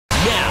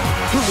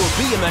will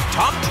be in the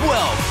top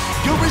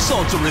 12. Your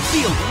results are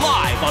revealed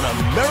live on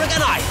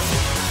American Idol.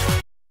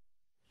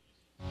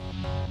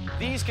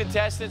 These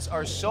contestants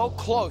are so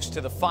close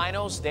to the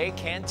finals they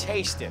can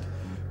taste it.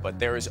 But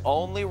there is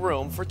only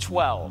room for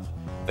 12.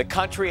 The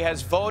country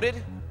has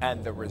voted,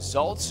 and the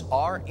results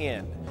are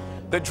in.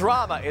 The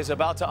drama is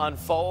about to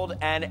unfold,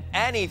 and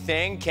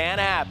anything can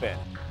happen.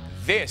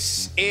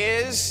 This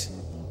is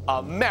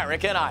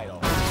American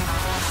Idol.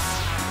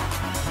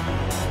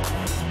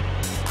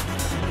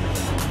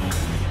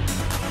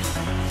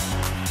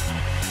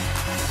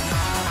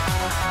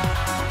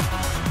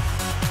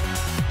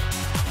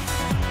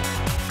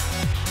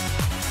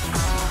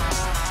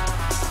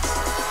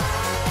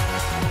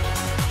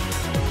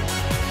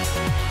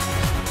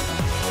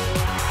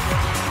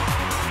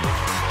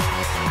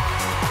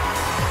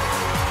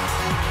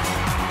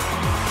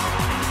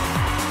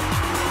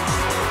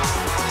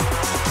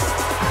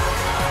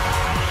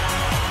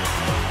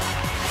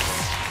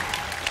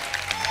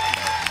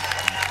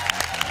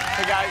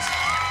 Hey guys,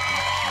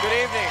 good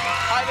evening.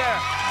 Hi there.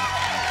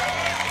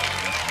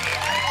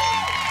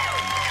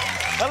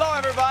 Hello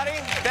everybody,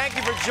 thank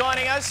you for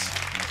joining us.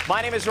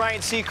 My name is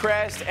Ryan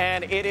Seacrest,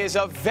 and it is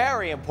a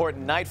very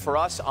important night for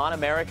us on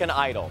American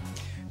Idol.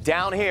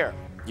 Down here,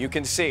 you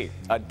can see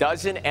a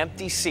dozen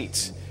empty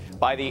seats.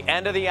 By the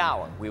end of the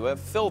hour, we will have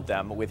filled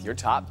them with your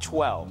top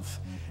 12.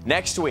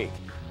 Next week,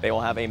 they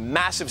will have a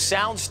massive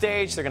sound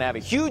stage, they're gonna have a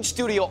huge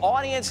studio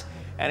audience,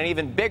 and an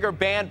even bigger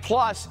band,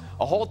 plus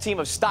a whole team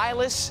of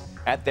stylists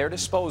at their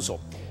disposal.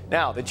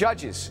 Now, the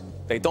judges,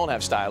 they don't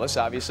have stylists,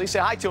 obviously. Say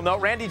hi to them, though.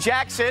 Randy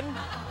Jackson.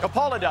 Oh,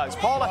 Paula does.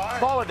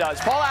 Paula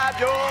does. Paula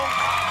Abdul.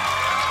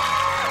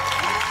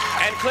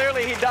 And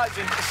clearly he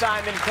doesn't,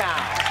 Simon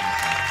Cowell.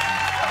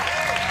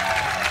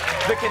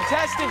 The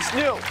contestants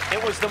knew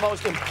it was the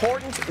most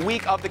important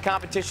week of the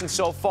competition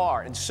so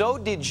far, and so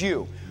did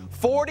you.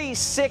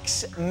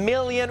 46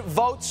 million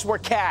votes were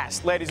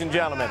cast, ladies and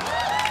gentlemen.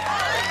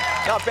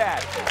 Not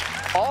bad.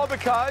 All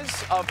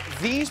because of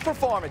these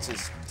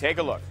performances. Take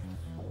a look.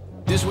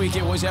 This week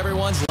it was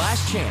everyone's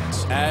last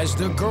chance as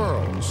the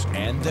girls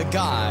and the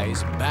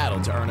guys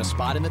battled to earn a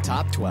spot in the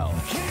top 12.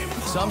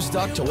 Some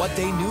stuck to what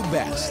they knew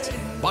best.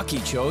 Bucky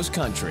chose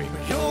country.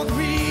 You're the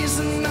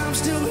reason I'm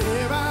still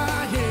here,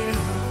 I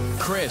am.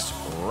 Chris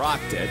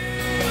rocked it.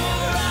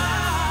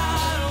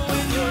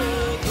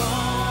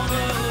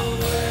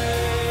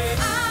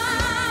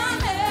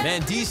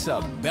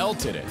 Mandisa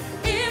belted it.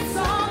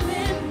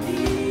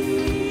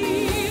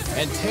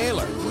 And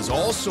Taylor was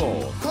all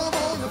soul.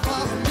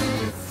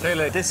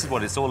 Taylor, this is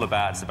what it's all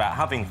about. It's about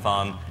having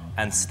fun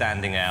and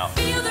standing out.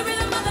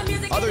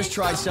 Others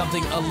tried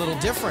something a little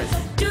different.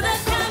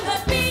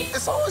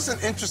 It's always an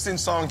interesting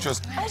song choice.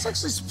 I was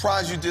actually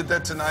surprised you did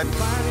that tonight.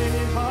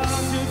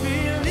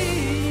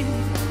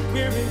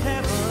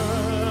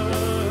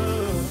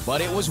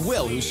 But it was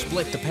Will who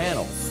split the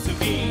panel.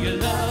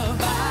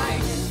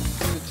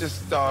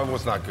 Just, it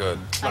was not good.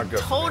 Not good.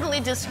 Totally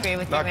disagree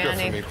with you, Not good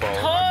Randy. for me,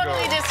 Paula.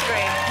 Totally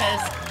disagree,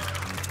 because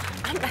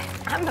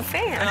I'm a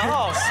fan.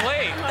 Oh,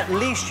 sweet. At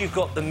least you've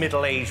got the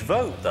middle-aged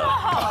vote, though.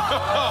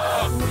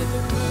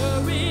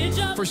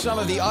 For some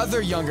of the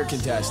other younger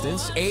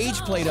contestants, age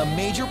played a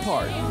major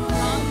part.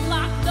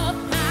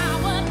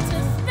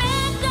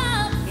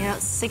 You know,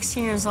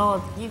 16 years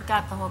old, you've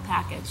got the whole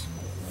package.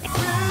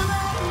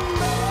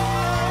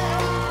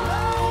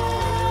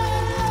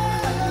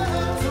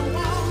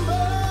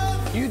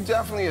 You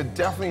definitely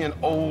are an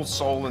old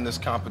soul in this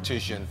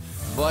competition.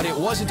 But it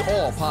wasn't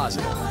all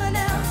positive. I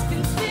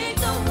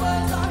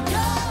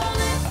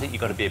think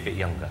you've got to be a bit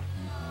younger.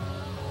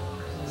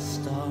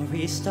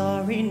 Starry,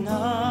 starry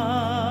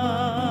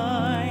night.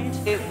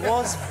 It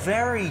was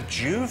very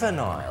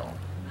juvenile.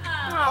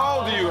 How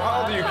old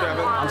are you,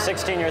 Kevin? I'm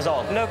 16 years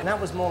old. No, that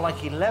was more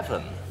like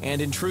 11.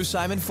 And in true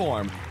Simon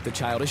form, the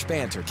childish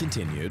banter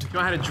continued.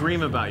 I had a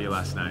dream about you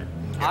last night.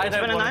 I It's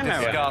don't been a want to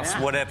nightmare. discuss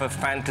whatever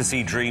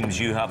fantasy dreams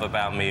you have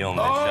about me on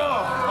this show.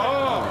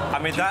 I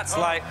mean, that's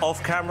like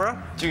off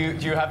camera. Do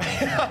you have...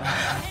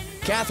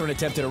 Catherine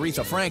attempted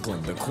Aretha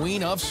Franklin, the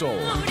queen of soul.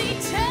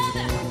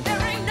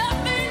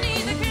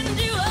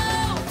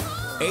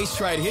 Ace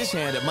tried his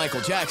hand at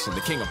Michael Jackson,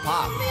 the king of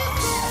pop.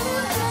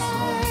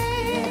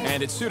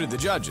 And it suited the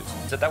judges.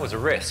 So that was a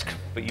risk,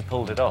 but you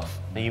pulled it off.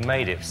 And you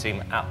made it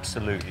seem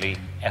absolutely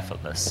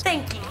effortless.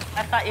 Thank you.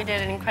 I thought you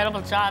did an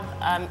incredible job.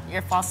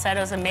 Your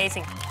falsetto is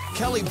amazing.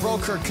 Kelly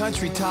broke her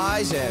country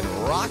ties and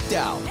rocked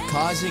out,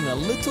 causing a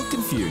little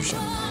confusion.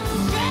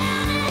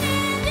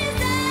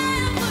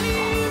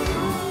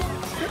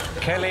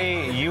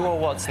 Kelly, you are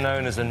what's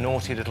known as a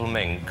naughty little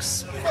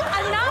minx.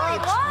 I'm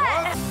not.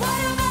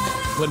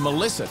 What? When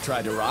Melissa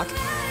tried to rock,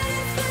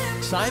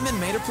 Simon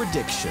made a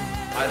prediction.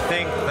 I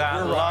think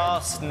that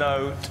last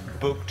note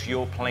booked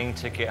your plane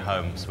ticket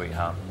home,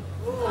 sweetheart.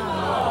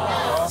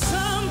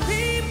 Some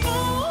people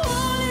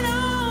hold it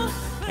on.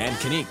 And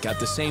Kanique got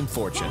the same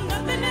fortune.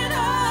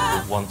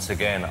 Once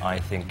again, I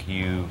think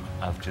you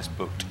have just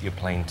booked your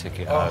plane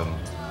ticket home.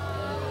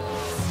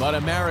 But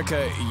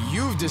America,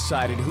 you've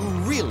decided who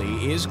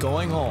really is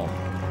going home.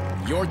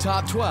 Your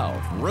top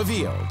 12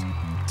 revealed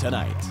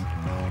tonight.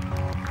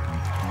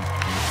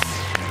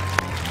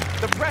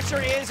 The pressure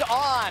is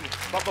on,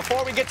 but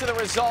before we get to the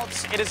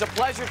results, it is a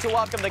pleasure to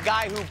welcome the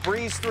guy who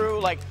breezed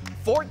through like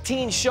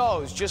 14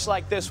 shows just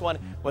like this one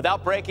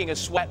without breaking a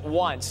sweat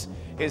once.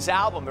 His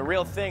album, The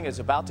Real Thing, is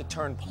about to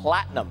turn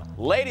platinum.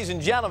 Ladies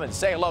and gentlemen,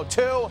 say hello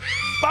to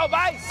Bo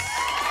Bice!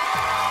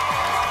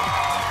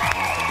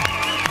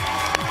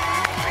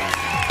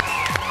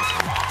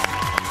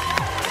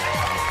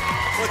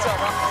 What's up,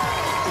 bro?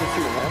 Thank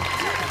you, man.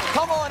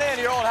 Come on in,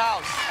 your old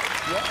house.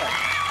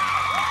 Yeah.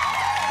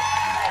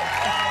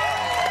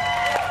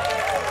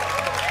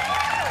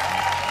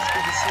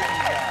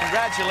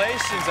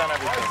 Congratulations on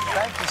everything.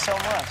 Thank you so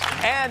much.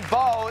 And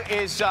Bo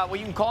is, well,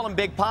 you can call him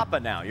Big Papa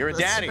now. You're a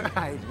daddy. That's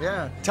right,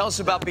 yeah. Tell us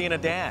about being a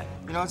dad.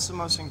 You know, it's the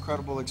most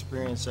incredible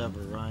experience ever,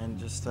 Ryan.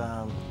 Just,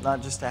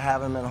 not just to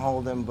have him and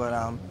hold him,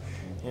 but,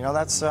 you know,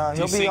 that's,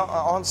 he'll be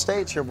on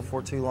stage here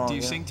before too long. Do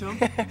you sing to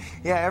him?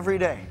 Yeah, every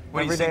day.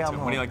 What do you every sing day to I'm him?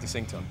 home. What do you like to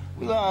sing to him?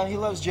 He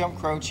loves Jim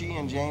Croce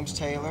and James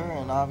Taylor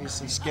and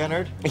obviously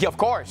Skinnerd. Yeah, of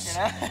course.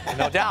 Yeah.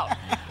 No doubt.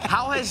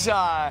 How has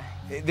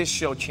this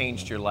show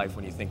changed your life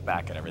when you think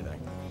back at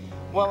everything?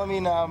 Well, I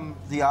mean,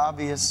 the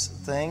obvious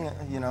thing,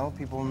 you know,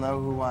 people know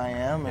who I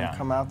am and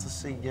come out to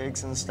see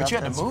gigs and stuff. But you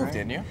had to That's move, great.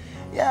 didn't you?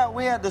 Yeah,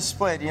 we had to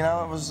split, you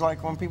know. It was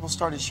like when people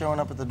started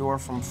showing up at the door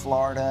from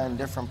Florida and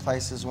different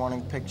places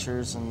wanting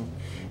pictures and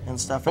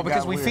stuff. Well, it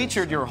because got we weird.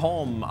 featured your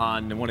home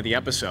on one of the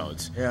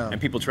episodes, and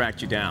people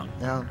tracked you down,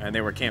 and they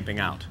were camping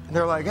out. And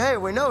they're like, hey,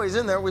 we know he's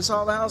in there. We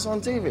saw the house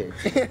on TV.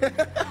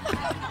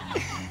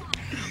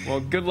 Well,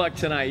 good luck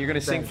tonight. You're going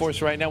to sing for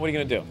us right now. What are you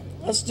going to do?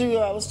 Let's do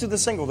the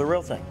single, The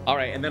Real Thing. All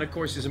right, and then, of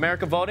course, is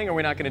America voting, or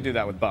we're not going to do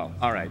that with Bo?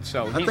 All right,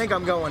 so I think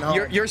I'm going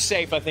home. You're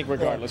safe, I think,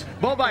 regardless.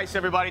 Bo Bice,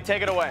 everybody,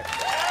 take it away.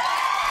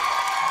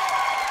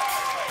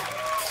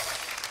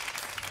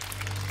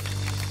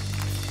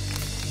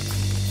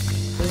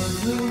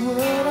 Every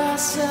word I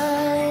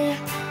say,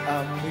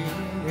 I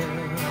mean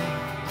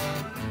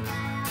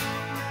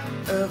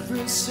it.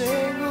 Every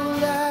single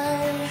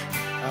day,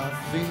 I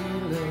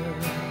feel it.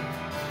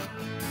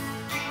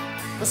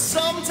 But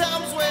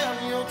sometimes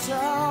when you're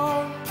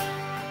down,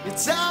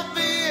 it's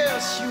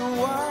obvious you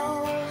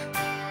want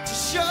to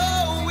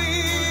show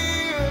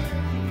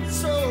it.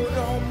 So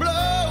don't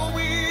blow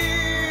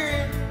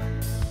it.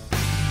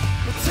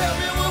 But tell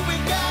me what we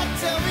got,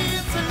 tell me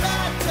it's a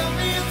lie, tell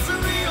me it's a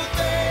real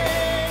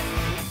thing.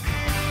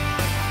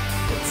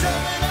 But tell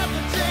me that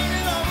the chain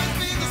will always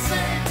be the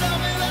same, tell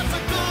me that's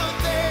a good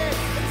thing,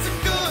 it's a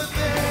good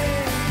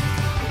thing.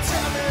 But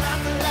tell me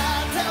not to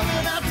lie, tell me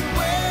not to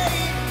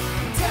wait,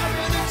 tell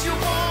me that you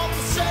want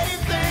the same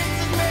things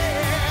as me.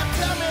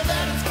 Tell me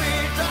that it's me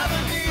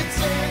driving me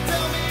insane,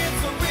 tell me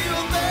it's a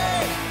real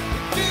thing.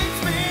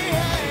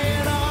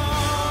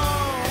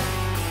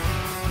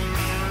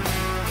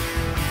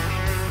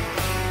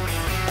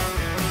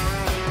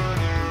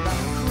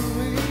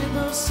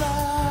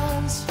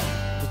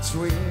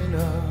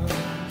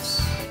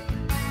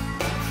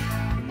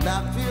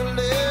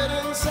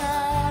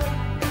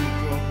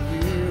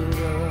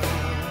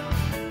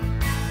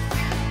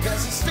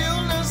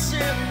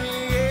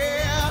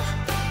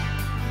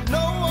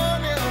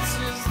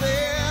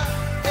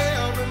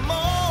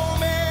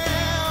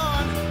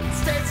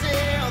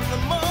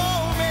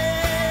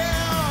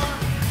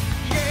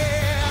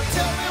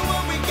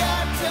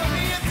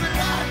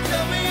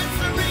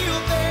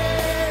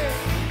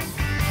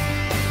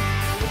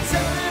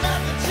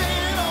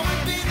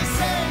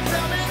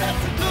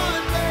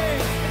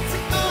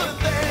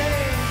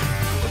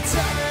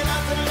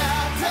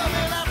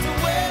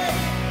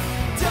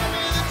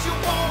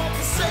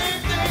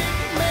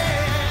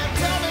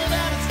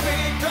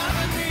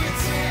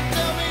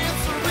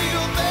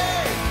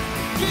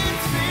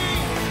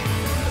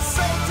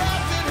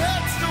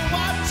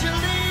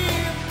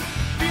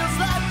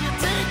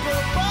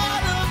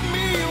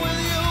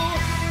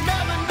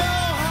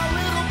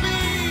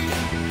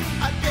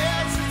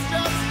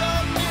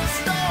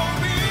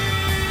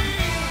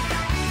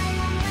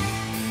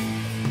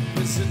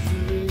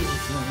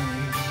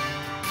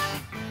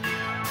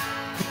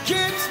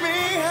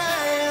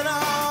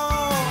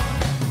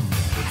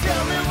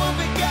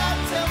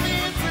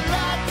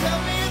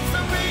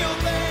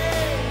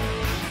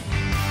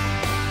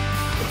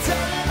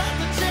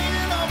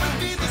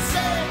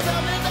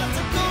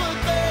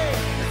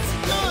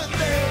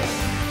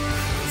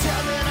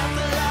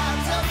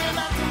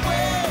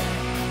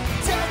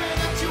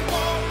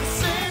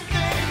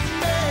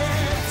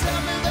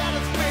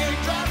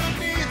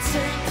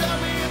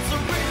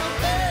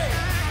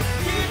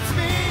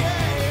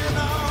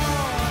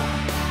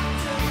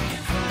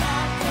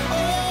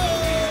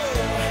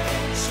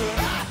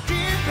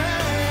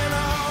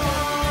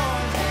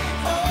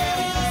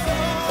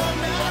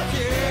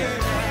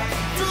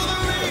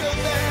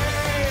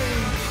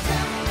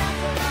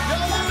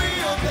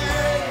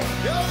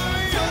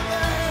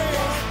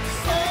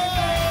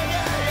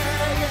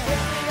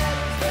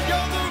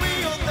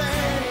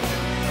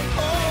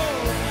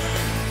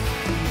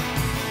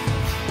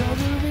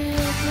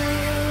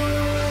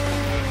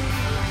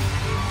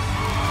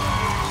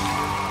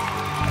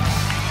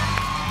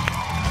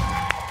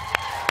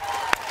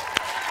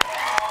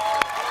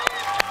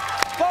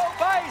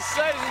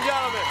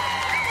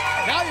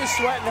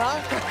 sweating, huh?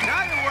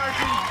 Now you're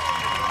working.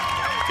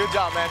 Good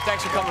job, man.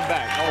 Thanks for coming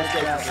back. Always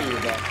great to see you,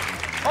 bro.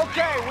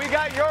 Okay, we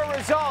got your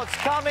results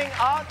coming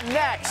up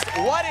next.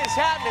 What is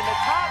happening? The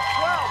top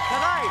 12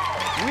 tonight.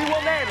 We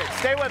will name it.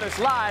 Stay with us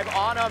live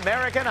on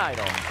American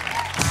Idol.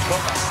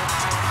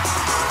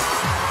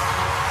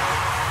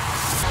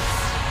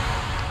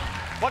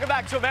 Welcome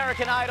back to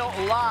American Idol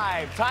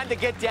Live. Time to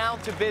get down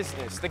to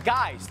business. The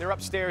guys, they're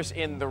upstairs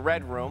in the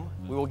red room.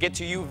 We will get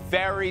to you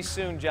very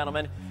soon,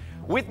 gentlemen.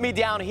 With me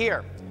down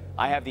here,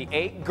 I have the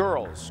 8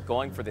 girls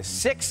going for the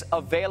 6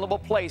 available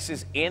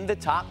places in the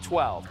top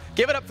 12.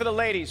 Give it up for the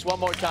ladies one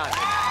more time.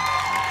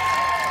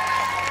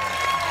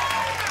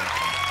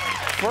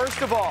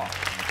 First of all,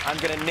 I'm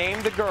going to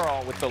name the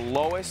girl with the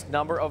lowest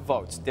number of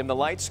votes. Dim the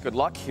lights. Good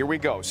luck. Here we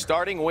go.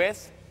 Starting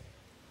with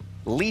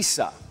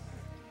Lisa.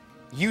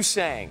 You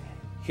sang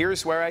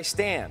Here's Where I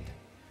Stand.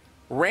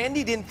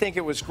 Randy didn't think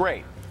it was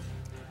great.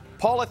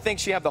 Paula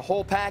thinks you have the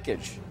whole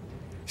package.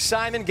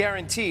 Simon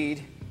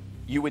guaranteed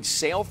you would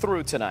sail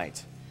through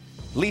tonight.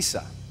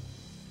 Lisa,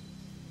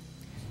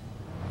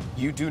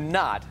 you do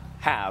not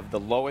have the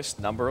lowest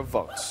number of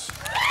votes.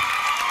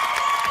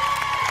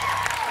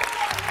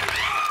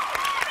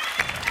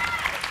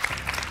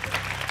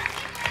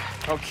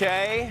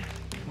 Okay,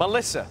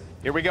 Melissa,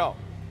 here we go.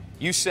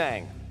 You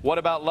sang What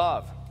About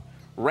Love?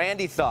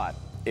 Randy thought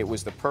it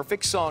was the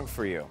perfect song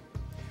for you.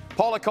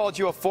 Paula called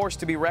you a force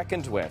to be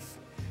reckoned with.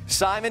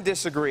 Simon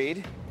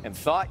disagreed and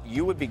thought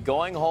you would be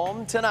going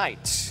home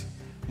tonight.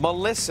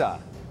 Melissa,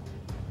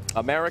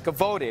 America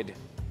voted.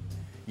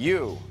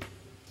 You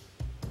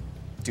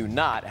do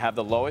not have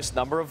the lowest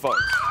number of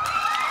votes.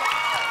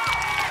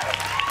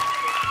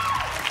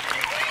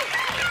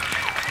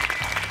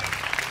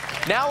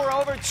 Now we're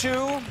over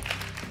to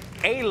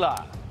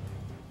Ayla.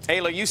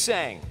 Ayla, you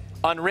sang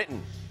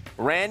Unwritten.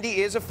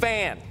 Randy is a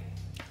fan.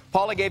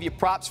 Paula gave you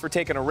props for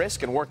taking a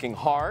risk and working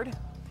hard.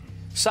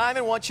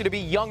 Simon wants you to be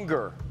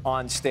younger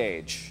on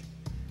stage.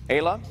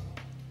 Ayla,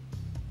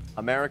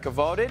 America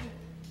voted,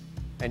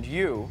 and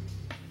you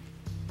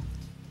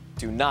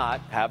do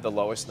not have the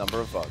lowest number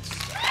of votes.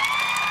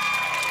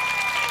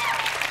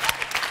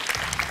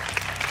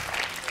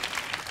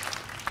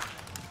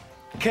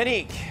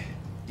 Kanique,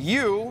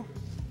 you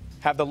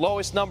have the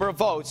lowest number of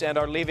votes and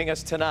are leaving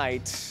us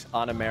tonight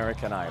on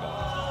American Idol.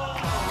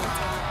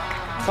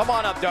 Come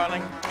on up,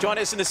 darling. Join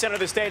us in the center of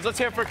the stage. Let's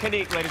hear it for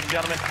Kanique, ladies and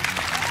gentlemen.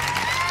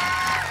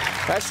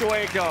 That's the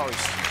way it goes.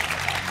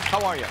 How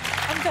are you?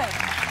 I'm good.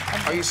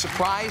 Are you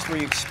surprised? Were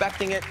you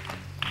expecting it?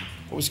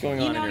 What was going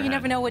on in your you head?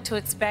 never know what to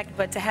expect,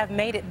 but to have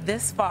made it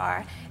this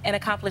far and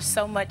accomplished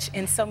so much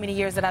in so many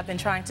years that I've been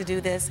trying to do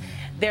this,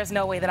 there's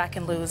no way that I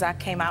can lose. I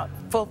came out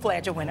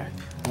full-fledged a winner.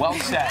 Well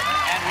said.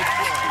 And with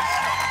yours.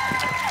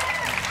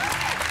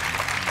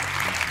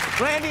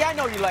 Randy, I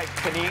know you like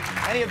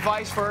Kanique. Any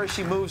advice for her as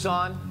she moves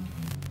on?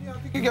 Yeah, I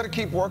think you got to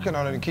keep working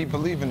on it and keep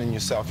believing in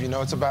yourself. You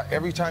know, it's about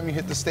every time you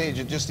hit the stage,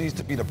 it just needs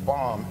to be the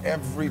bomb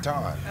every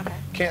time. Okay.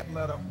 Can't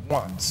let up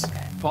once.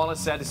 Okay. Paula,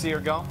 sad to see her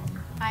go?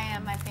 I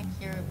am. I think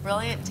you're a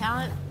brilliant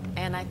talent,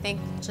 and I think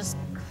just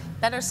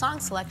better song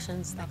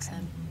selections next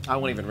time. I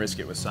won't even risk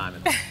it with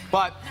Simon.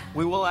 But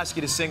we will ask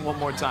you to sing one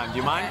more time. Do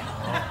you mind?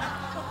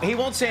 He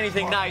won't say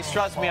anything nice.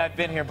 Trust me, I've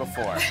been here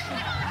before.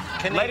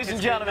 Kanique, ladies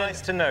and gentlemen,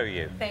 nice to know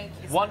you. Thank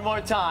you. One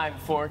more time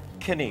for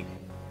Kanique.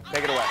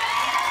 Take it away.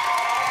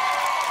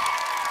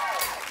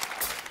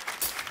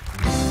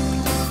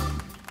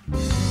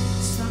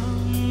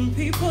 Some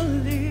people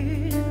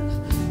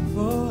live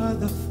for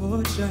the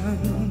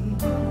fortune.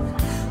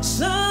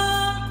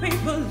 Some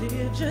people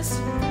live just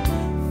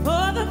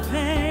for the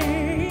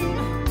pain.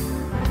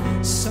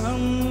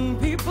 Some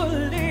people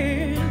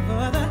live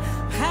for the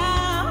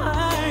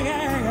power.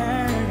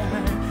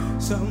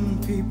 Some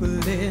people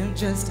live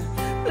just to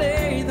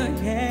play the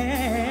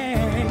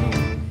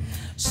game.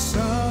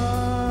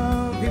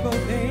 Some people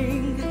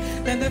think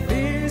that the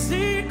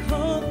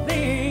physical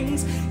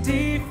things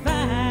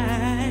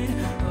define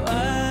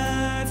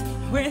what's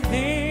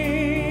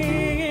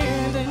within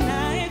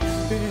tonight.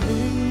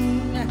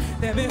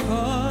 That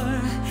before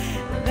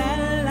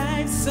that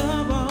life's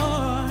so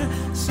more,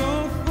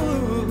 so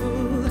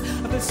full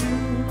of the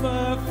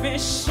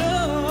superficial.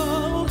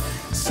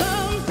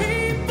 Some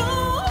people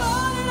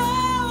want it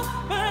all,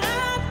 but I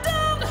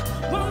don't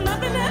want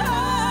nothing at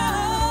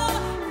all.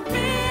 If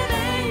it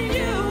ain't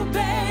you,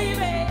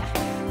 baby,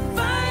 if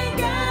I ain't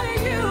got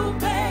you,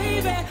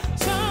 baby.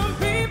 Some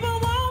people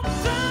want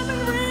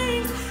diamond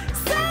rings,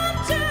 some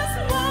just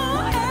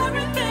want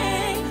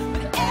everything,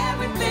 but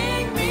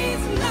everything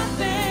means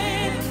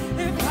nothing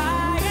if I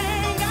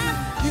ain't got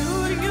you.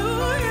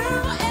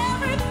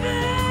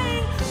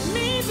 Everything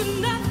means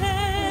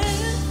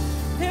nothing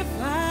if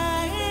I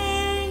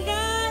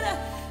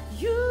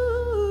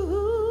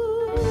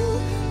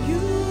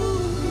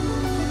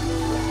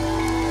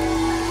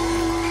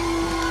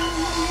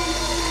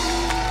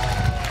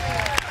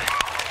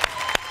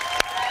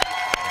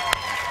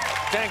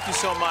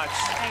so much.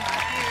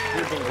 Thank you.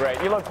 You've been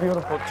great. You look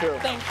beautiful, too.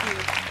 Thank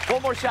you.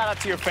 One more shout out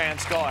to your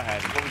fans. Go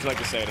ahead. What would you like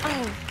to say to them?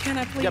 Oh, can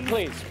I please? Yeah,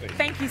 please.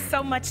 Thank you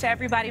so much to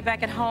everybody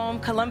back at home,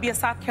 Columbia,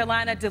 South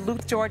Carolina,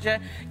 Duluth, Georgia.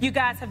 You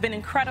guys have been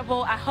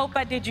incredible. I hope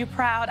I did you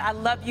proud. I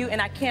love you,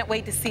 and I can't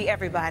wait to see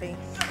everybody.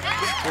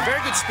 You're a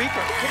very good speaker.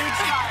 Huge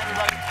smile,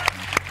 everybody.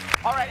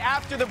 All right,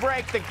 after the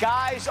break, the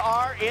guys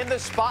are in the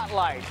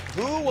spotlight.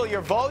 Who will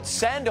your vote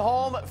send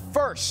home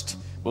first?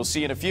 We'll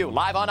see you in a few,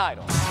 live on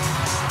Idol.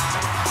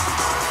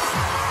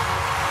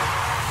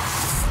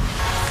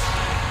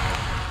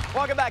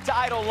 Welcome back to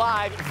Idol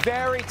Live.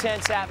 Very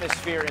tense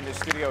atmosphere in the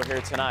studio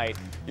here tonight.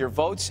 Your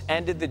votes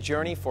ended the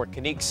journey for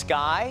Kanique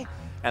Sky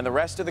and the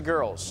rest of the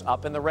girls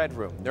up in the red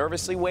room,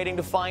 nervously waiting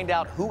to find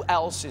out who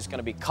else is going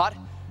to be cut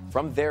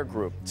from their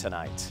group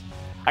tonight.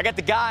 I got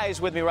the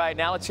guys with me right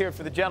now. Let's hear it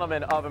for the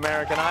gentlemen of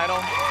American Idol.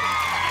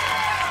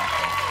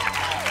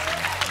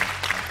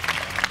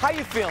 How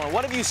you feeling?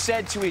 What have you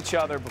said to each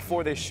other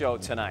before this show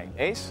tonight?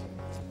 Ace?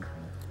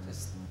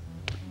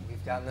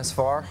 We've gotten this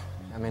far.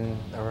 I mean,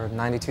 there were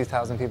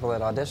 92,000 people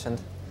that auditioned,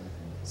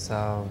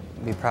 so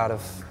be proud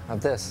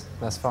of this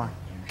thus far.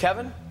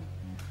 Kevin?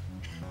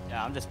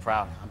 Yeah, I'm just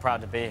proud. I'm proud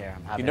to be here.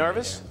 I'm happy You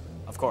nervous? to be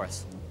here. Of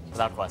course,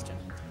 without question.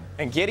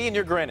 And Gideon,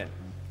 you're grinning.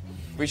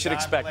 We should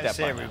expect that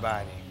by now.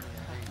 Everybody.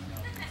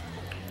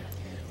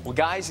 Well,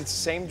 guys, it's the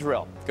same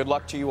drill. Good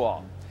luck to you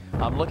all.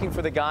 I'm looking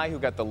for the guy who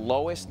got the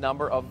lowest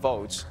number of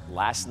votes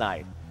last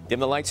night. Dim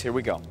the lights, here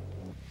we go.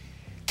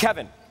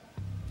 Kevin,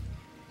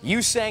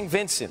 you sang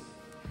Vincent.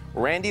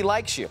 Randy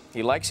likes you.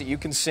 He likes that you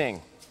can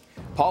sing.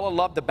 Paula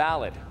loved the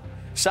ballad.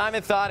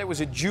 Simon thought it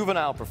was a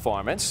juvenile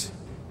performance,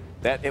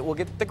 that it will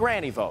get the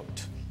granny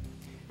vote.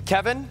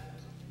 Kevin,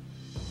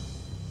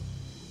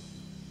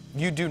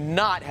 you do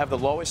not have the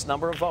lowest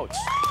number of votes.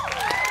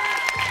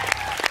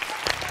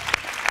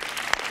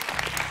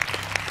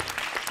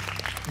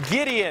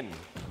 Gideon,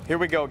 here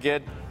we go,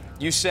 Gid.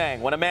 You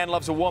sang When a Man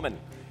Loves a Woman.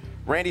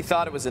 Randy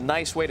thought it was a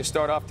nice way to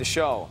start off the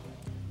show.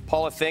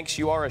 Paula thinks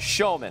you are a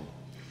showman.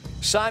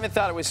 Simon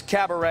thought it was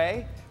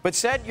cabaret, but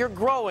said you're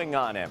growing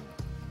on him.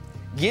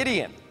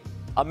 Gideon,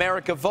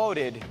 America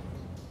voted,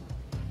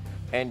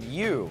 and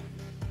you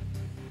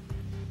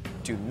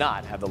do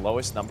not have the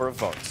lowest number of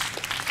votes.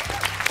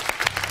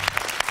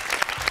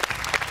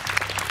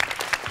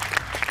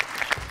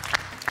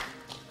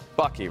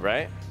 Bucky,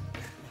 right?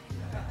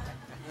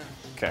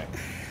 Okay.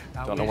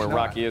 Don't know where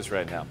Rocky is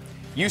right now.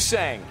 You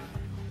sang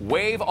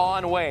Wave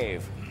on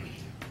Wave.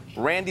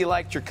 Randy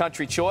liked your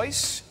country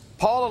choice.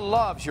 Paula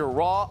loves your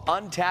raw,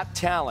 untapped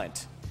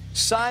talent.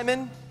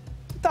 Simon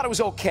thought it was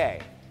okay.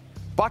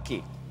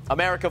 Bucky,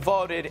 America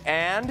voted,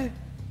 and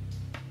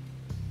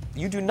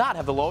you do not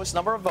have the lowest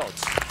number of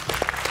votes.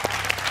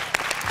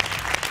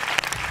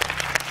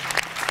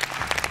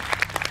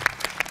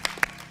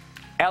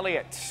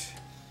 Elliot,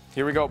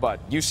 here we go, bud.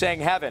 You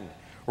sang Heaven.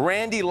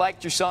 Randy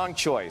liked your song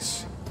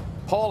choice.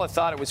 Paula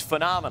thought it was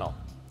phenomenal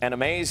and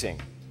amazing.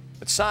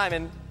 But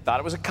Simon thought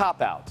it was a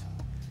cop-out.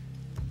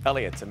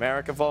 Elliot,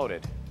 America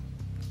voted.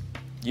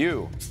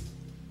 You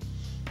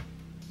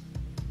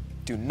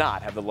do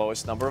not have the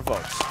lowest number of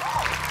votes.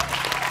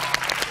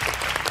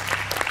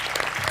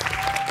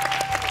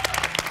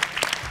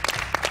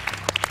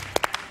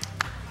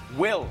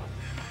 Will,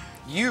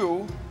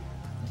 you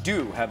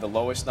do have the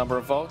lowest number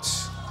of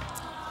votes.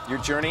 Your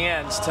journey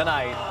ends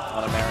tonight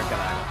on American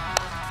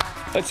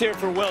Idol. Let's hear it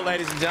for Will,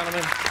 ladies and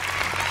gentlemen.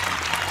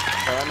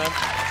 All right, man?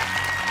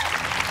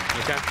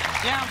 Okay?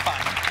 Yeah, I'm fine.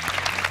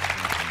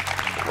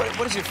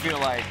 What does it feel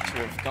like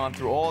to have gone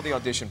through all the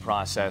audition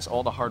process,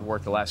 all the hard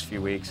work the last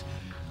few weeks,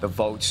 the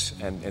votes,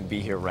 and be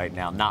here right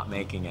now, not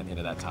making it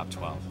into that top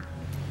 12?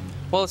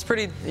 Well, it's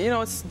pretty,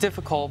 it's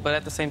difficult, but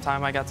at the same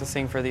time, I got to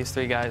sing for these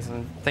three guys,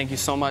 and thank you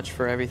so much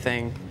for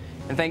everything.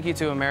 And thank you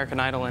to American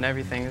Idol and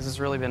everything. This has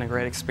really been a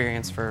great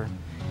experience for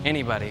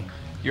anybody.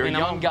 You're a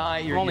young guy.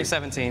 You're only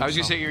 17. I was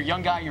going to say, you're a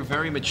young guy, you're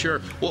very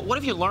mature. Well, what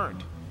have you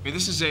learned? I mean,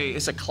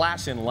 it's a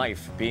class in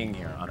life being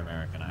here on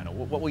American Idol.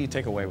 What will you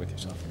take away with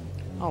yourself?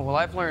 Oh, well,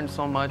 I've learned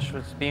so much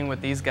with being with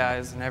these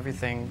guys and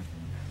everything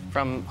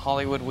from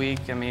Hollywood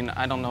Week. I mean,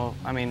 I don't know.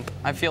 I mean,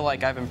 I feel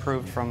like I've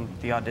improved from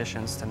the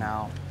auditions to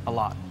now a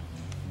lot.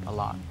 A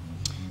lot.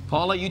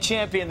 Paula, you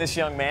champion this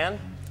young man.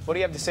 What do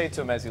you have to say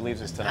to him as he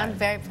leaves us tonight? I'm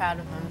very proud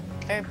of him.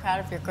 Very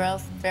proud of your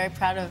girls. Very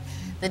proud of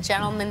the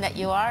gentleman that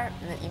you are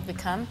and that you've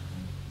become.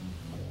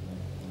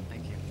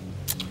 Thank you.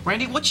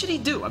 Randy, what should he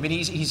do? I mean,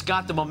 he's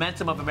got the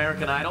momentum of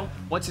American Idol.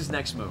 What's his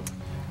next move?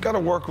 Got to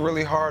work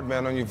really hard,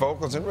 man, on your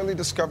vocals and really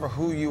discover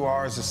who you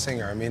are as a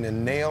singer. I mean,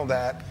 and nail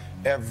that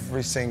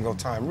every single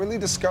time. Really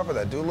discover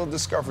that. Do a little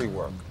discovery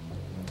work.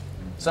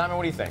 Simon,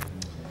 what do you think?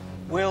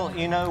 Will,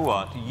 you know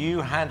what?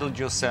 You handled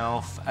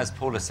yourself, as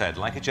Paula said,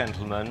 like a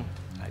gentleman,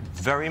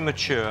 very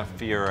mature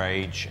for your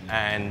age,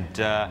 and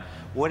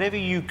whatever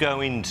you go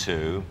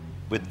into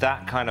with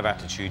that kind of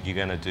attitude, you're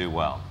going to do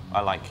well.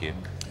 I like you.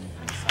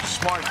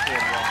 Smart kid,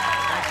 Will.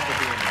 Thank you for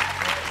being here.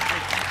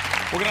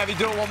 We're going to have you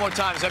do it one more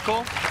time. Is that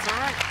cool? That's all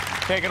right.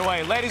 Take it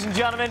away. Ladies and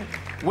gentlemen,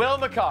 Will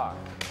McCarr.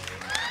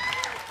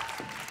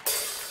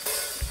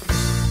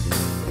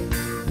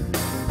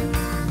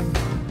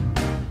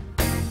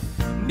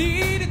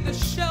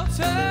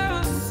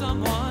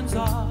 someone's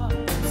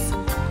arms,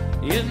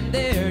 and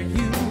there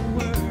you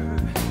were.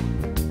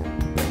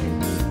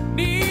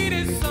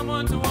 Needed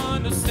someone to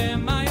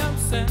understand my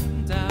ups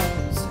and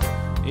downs,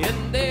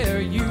 and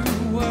there you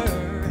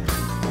were.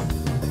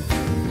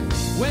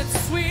 With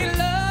sweet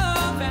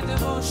love and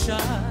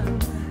devotion,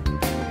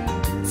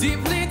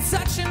 deeply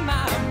touching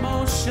my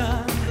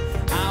emotion,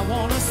 I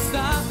wanna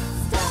stop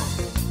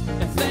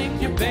and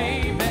thank you,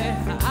 baby.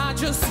 I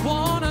just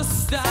wanna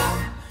stop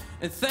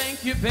and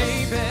thank you,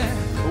 baby.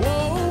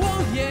 Whoa,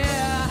 whoa,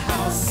 yeah.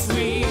 How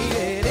sweet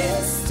it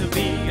is to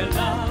be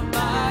loved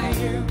by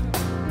you.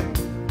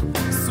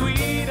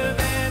 Sweeter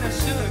than a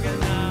sugar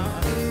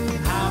now.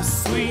 How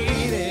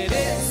sweet it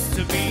is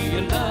to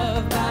be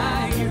loved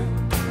by you.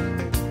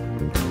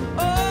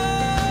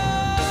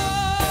 Oh,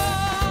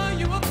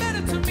 you were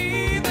better to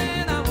me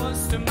than I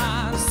was to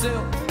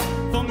myself.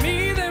 For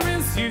me, there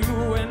is you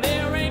and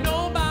there ain't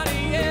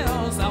nobody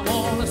else. I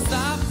wanna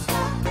stop.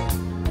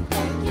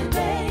 Thank you,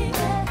 baby.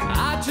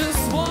 I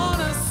just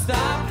wanna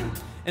stop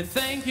and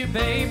thank you,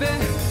 baby.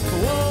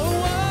 Whoa,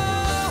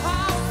 whoa,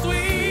 how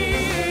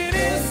sweet it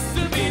is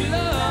to be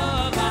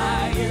loved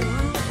by you.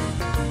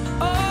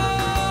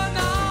 Oh,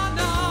 no,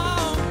 no,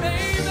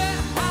 baby,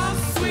 how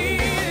sweet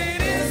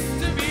it is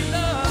to be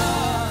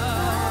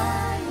loved.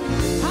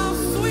 How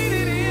sweet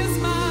it is,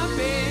 my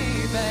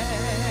baby.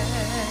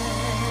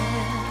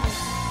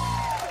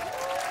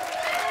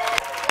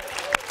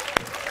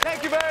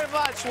 Thank you very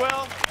much,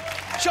 Will.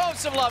 Show him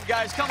some love,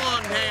 guys. Come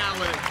on, hang out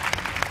with him.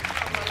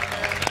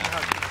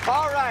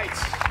 All right,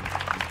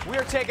 we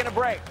are taking a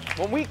break.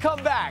 When we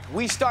come back,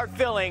 we start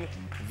filling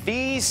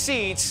these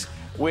seats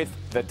with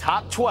the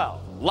top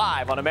 12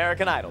 live on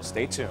American Idol.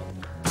 Stay tuned.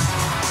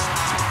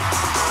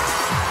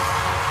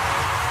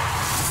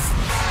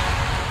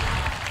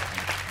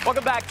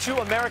 Welcome back to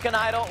American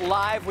Idol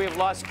Live. We have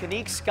lost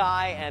Kanique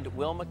Sky and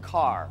Wilma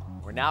Carr.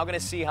 We're now going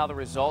to see how the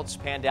results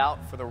panned out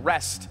for the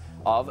rest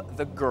of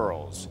the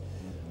girls.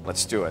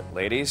 Let's do it,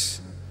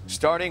 ladies.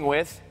 Starting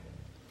with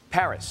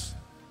Paris.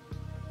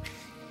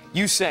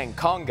 You sang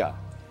Conga.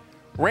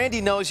 Randy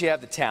knows you have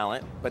the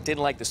talent, but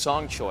didn't like the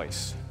song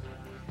choice.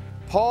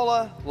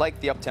 Paula liked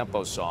the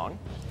up-tempo song.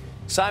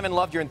 Simon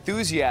loved your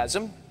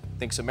enthusiasm.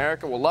 Thinks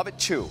America will love it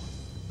too.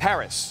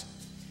 Paris,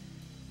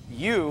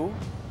 you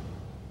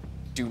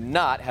do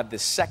not have the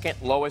second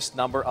lowest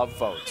number of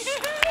votes.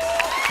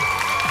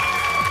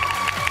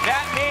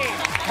 That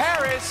means,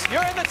 Paris,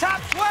 you're in the top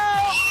 12!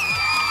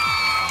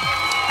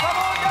 Come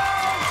on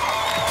down!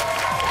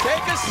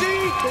 Take a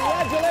seat.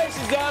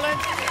 Congratulations, darling.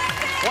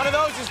 One of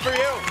those is for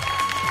you.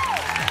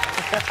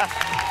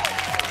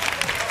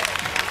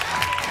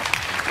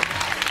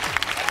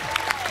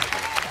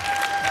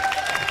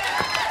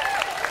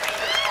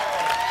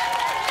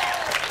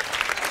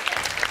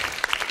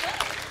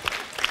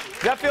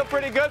 Does that feel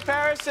pretty good,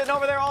 Paris, sitting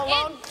over there all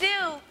alone? It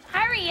do.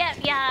 Hurry up,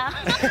 y'all.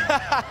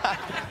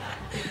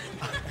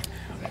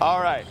 All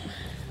right.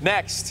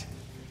 Next,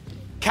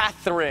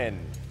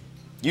 Catherine.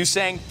 You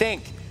sang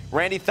Think.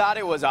 Randy thought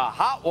it was a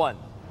hot one.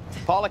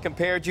 Paula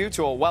compared you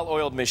to a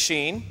well-oiled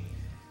machine.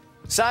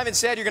 Simon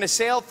said you're going to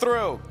sail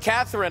through.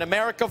 Catherine,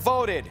 America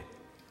voted.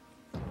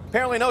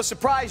 Apparently no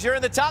surprise, you're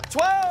in the top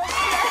 12.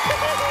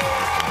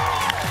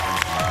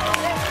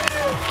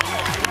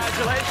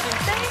 Congratulations.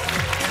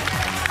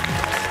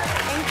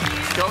 Thank you.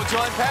 Go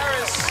join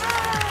Paris.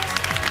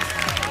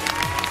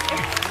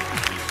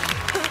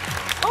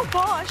 Oh,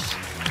 gosh.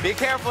 Be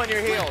careful in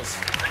your heels.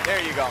 There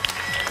you go.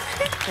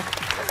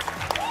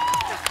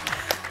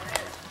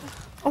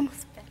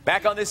 Almost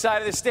back on this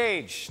side of the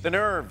stage, the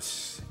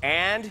Nerves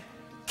and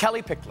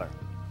Kellie Pickler.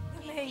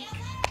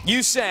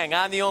 You sang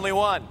I'm the Only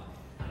One.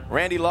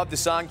 Randy loved the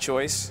song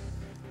choice.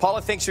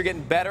 Paula thinks you're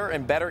getting better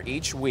and better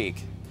each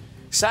week.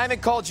 Simon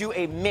called you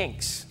a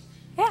minx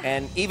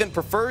and even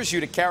prefers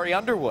you to Carrie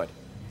Underwood.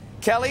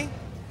 Kellie,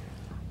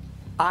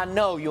 I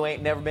know you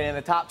ain't never been in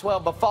the top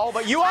 12 before,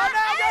 but you are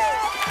now.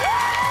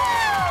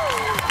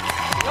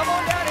 Come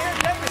on down here and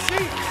take a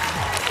seat.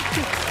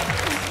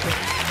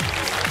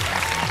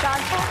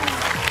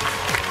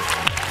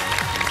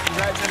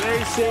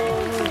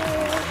 Congratulations.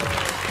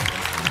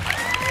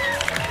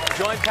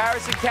 Join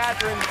Paris and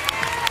Catherine.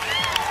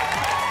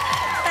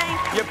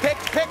 Thank you. You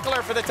picked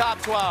Pickler for the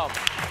top 12.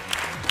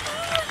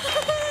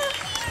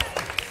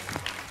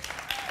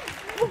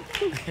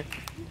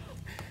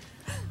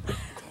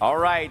 All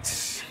right,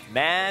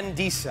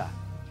 Mandisa.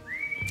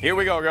 Here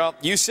we go, girl.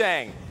 You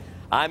sang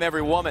I'm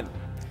Every Woman.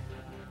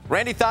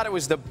 Randy thought it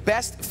was the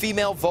best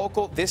female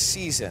vocal this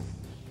season.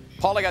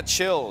 Paula got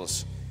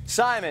chills.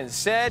 Simon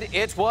said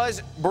it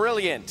was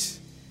brilliant.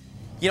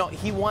 You know,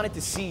 he wanted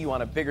to see you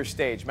on a bigger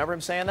stage. Remember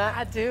him saying that?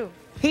 I do.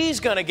 He's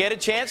going to get a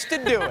chance to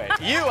do it.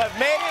 You have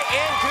made it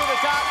into the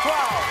top 12.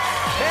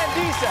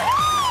 Mandisa,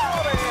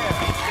 over here.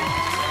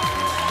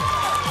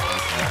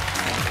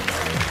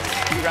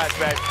 Congrats,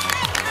 babe.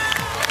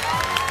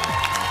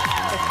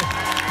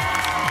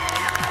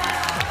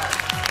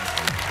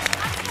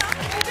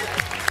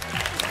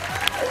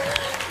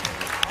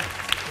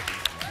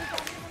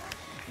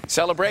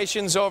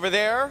 Celebrations over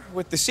there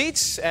with the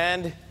seats,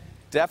 and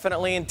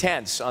definitely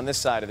intense on this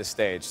side of the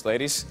stage,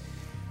 ladies.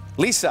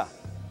 Lisa,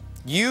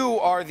 you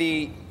are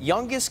the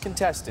youngest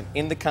contestant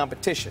in the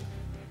competition,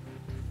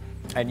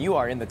 and you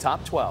are in the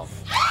top 12.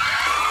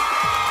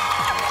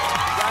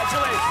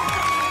 Congratulations.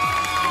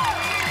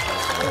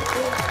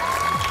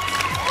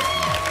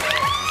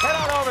 Head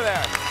on over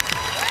there.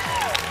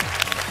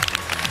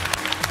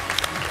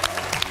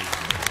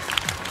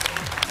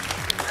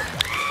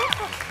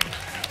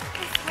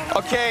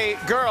 Okay,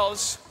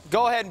 girls,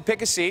 go ahead and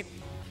pick a seat.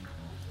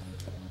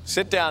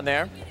 Sit down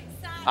there.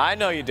 I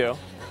know you do.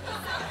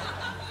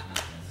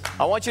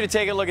 I want you to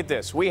take a look at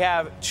this. We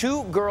have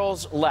 2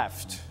 girls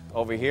left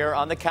over here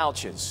on the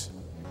couches.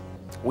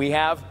 We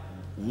have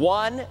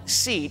 1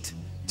 seat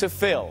to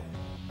fill.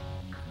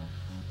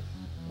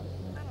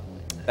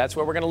 That's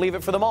where we're going to leave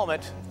it for the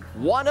moment.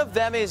 One of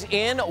them is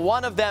in,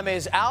 one of them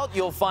is out.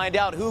 You'll find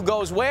out who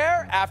goes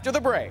where after the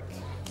break.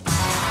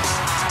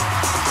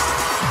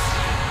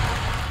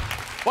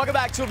 Welcome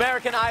back to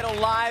American Idol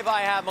Live.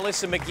 I have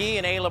Melissa McGee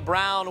and Ayla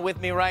Brown with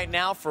me right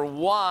now. For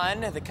one,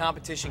 the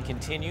competition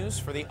continues.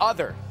 For the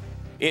other,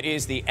 it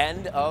is the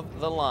end of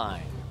the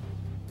line.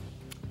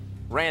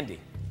 Randy,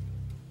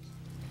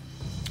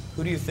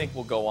 who do you think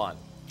will go on?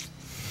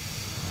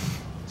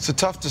 It's a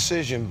tough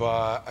decision,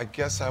 but I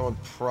guess I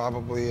would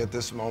probably, at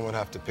this moment,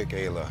 have to pick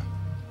Ayla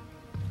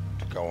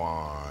to go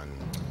on.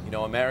 You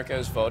know, America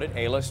has voted.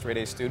 Ayla,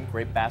 straight-A student,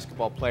 great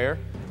basketball player,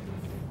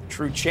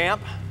 true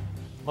champ.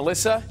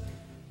 Melissa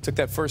took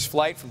that first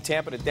flight from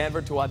Tampa to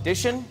Denver to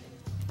audition.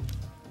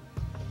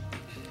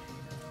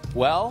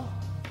 Well,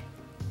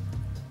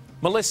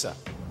 Melissa,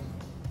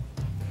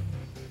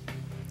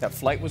 that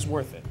flight was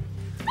worth it.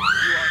 You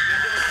are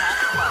into the top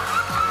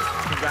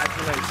 12.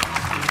 Congratulations.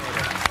 You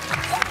made it.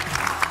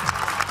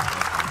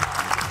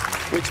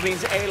 Which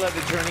means, Ayla,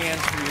 the journey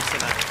ends for you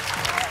tonight.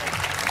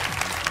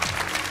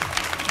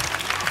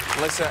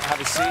 Melissa, have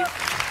a seat.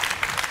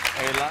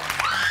 Ayla.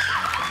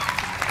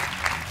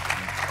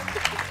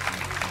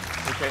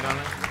 Okay,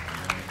 Donna?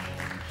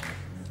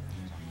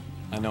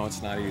 I know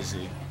it's not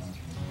easy.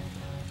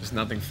 There's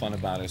nothing fun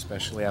about it,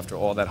 especially after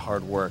all that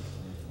hard work.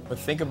 But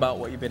think about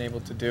what you've been able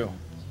to do.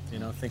 You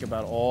know, think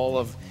about all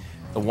of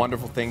the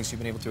wonderful things you've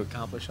been able to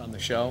accomplish on the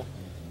show,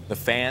 the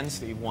fans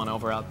that you've won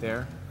over out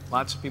there.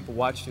 Lots of people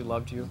watched you,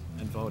 loved you,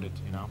 and voted,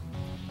 you know.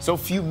 So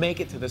few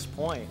make it to this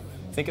point.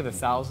 Think of the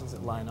thousands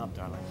that line up,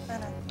 darling. I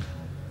know.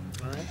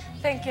 All right?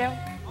 Thank you.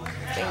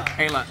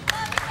 Ayla.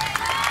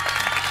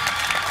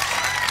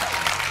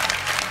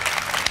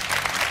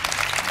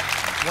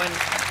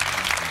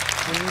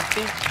 When you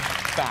think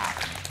back,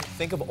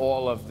 think of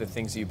all of the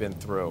things you've been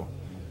through,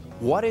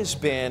 what has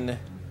been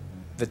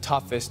the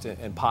toughest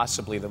and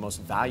possibly the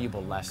most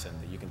valuable lesson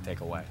that you can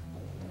take away?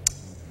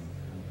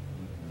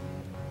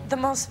 The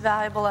most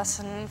valuable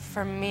lesson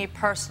for me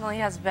personally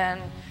has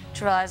been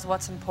to realize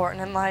what's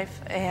important in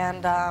life,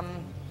 and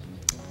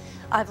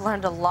I've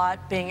learned a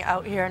lot being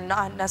out here,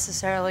 not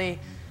necessarily,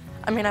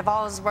 I mean, I've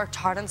always worked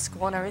hard in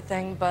school and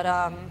everything, but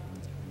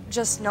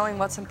just knowing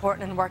what's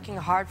important and working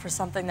hard for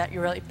something that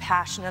you're really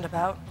passionate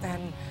about.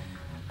 And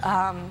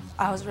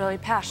I was really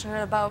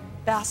passionate about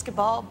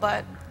basketball,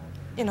 but,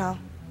 you know,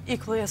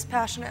 equally as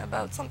passionate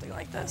about something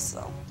like this,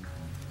 so.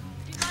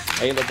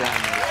 Ayla Brown.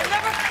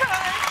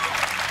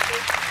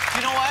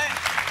 You know what?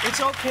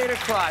 It's okay to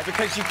cry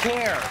because you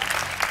care.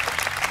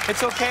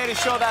 It's okay to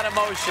show that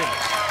emotion.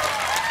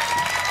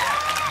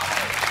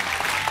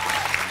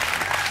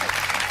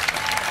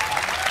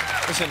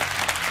 Listen,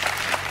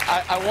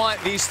 I want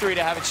these 3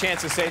 to have a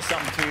chance to say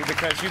something to you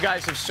because you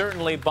guys have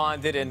certainly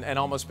bonded and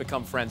almost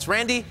become friends.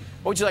 Randy,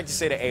 what would you like to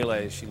say to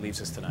Ayla as she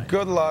leaves us tonight?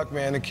 Good luck,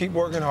 man, and keep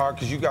working hard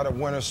because you got a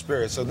winner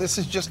spirit. So this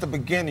is just the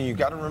beginning. You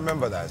got to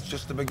remember that. It's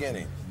just the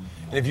beginning.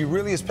 And if you're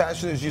really as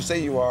passionate as you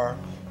say you are,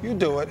 you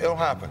do it. It'll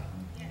happen.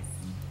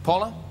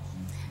 Paula?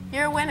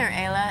 You're a winner,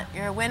 Ayla.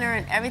 You're a winner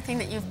in everything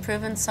that you've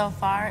proven so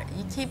far.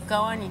 You keep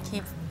going. You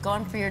keep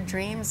going for your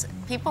dreams.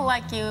 People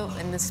like you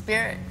and the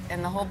spirit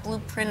and the whole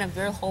blueprint of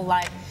your whole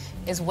life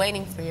is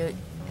waiting for you.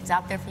 It's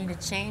out there for you to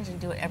change and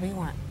do whatever you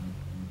want.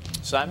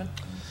 Simon?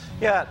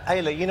 Yeah,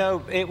 Ayla, you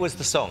know, it was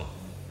the song.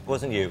 It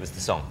wasn't you, it was the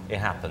song. It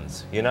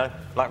happens, you know?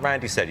 Like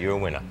Randy said, you're a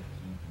winner.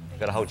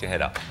 You've got to hold your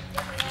head up.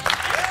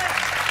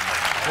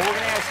 Well, we're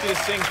going to ask you to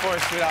sing for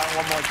us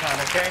one more time,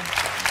 okay?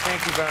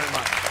 Thank you very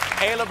much.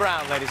 Ayla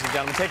Brown, ladies and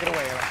gentlemen. Take it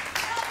away, Ayla.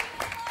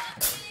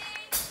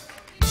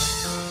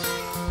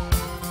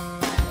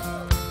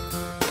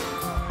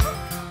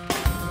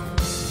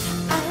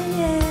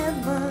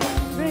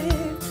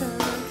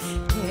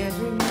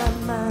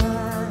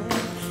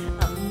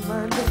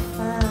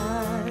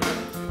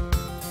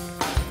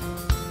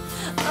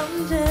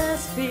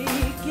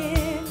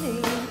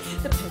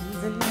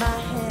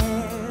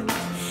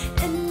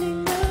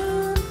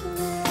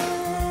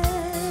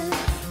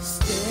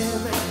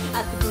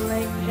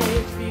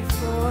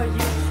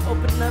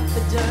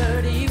 The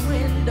dirty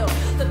window,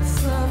 let the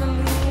sun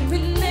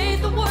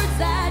illuminate the words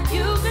that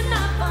you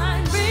cannot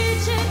find.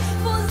 Reaching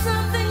for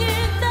something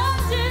in the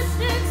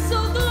distance, so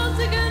close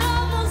you could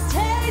almost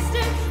taste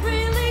it.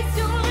 Release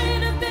your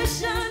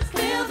inhibitions,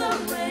 feel the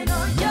rain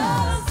on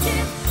your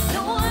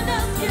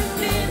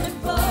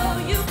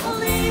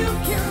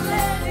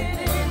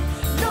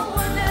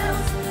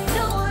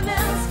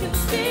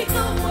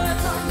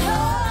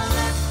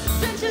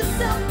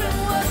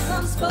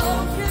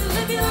unspoken.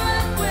 Live your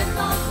life with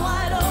arms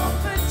wide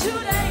open.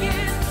 Today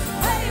is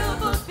where your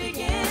book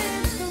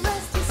begins. The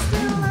rest is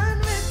still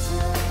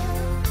unwritten.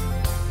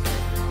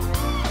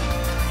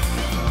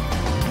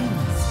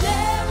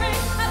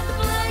 Staring at the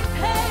blank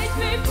page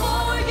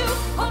before you,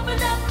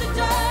 open up the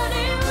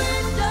dirty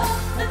window.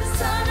 Let the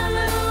sun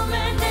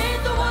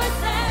illuminate the words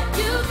that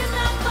you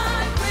cannot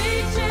find.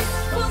 Reaching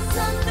for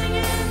something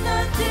in the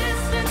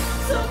distance,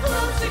 so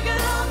close you can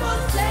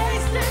almost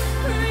taste it.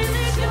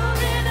 Release your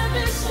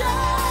inhibition.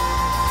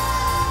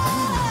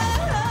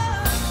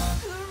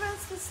 The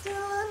rest is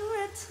still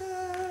unwritten.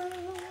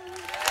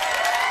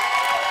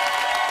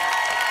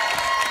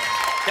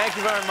 Thank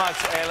you very much,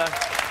 Ayla.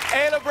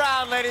 Ayla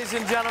Brown, ladies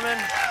and gentlemen.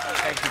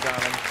 Thank you,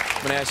 darling.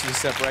 I'm going to ask you to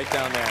step right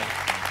down there.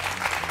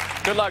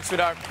 Good luck,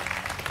 sweetheart.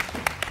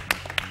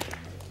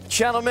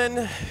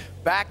 Gentlemen,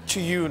 back to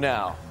you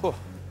now. Whew,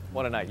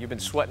 what a night. You've been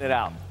sweating it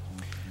out.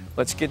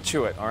 Let's get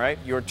to it, all right?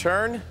 Your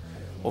turn.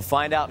 We'll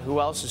find out who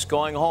else is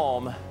going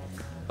home.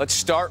 Let's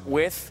start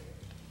with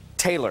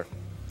Taylor.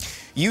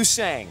 You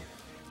sang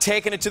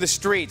Taking It to the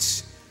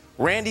Streets.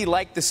 Randy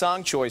liked the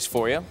song choice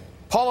for you.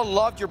 Paula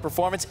loved your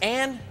performance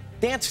and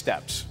dance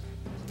steps.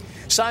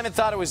 Simon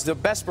thought it was the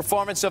best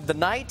performance of the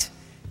night.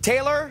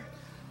 Taylor,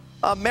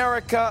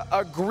 America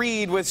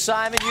agreed with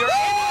Simon. You're in the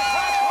top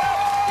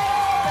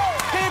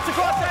 12. Dance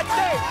across that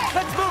stage.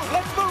 Let's move,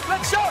 let's move,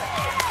 let's show it.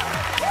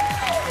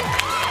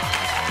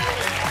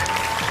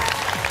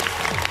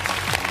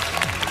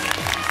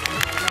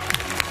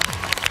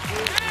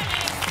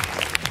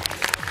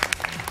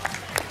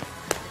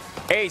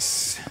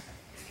 Ace,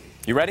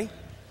 you ready?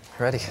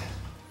 Ready.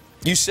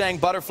 You sang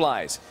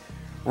Butterflies.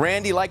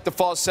 Randy liked the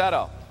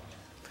falsetto.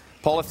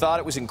 Paula thought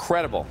it was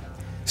incredible.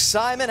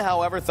 Simon,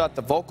 however, thought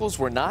the vocals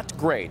were not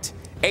great.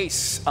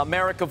 Ace,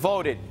 America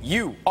voted.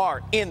 You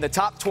are in the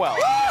top 12.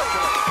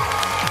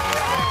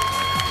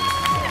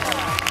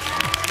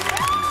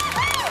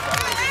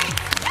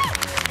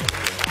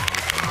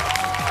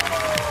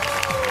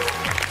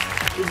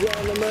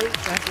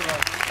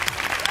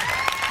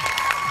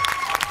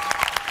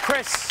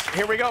 Chris,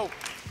 here we go.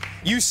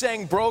 You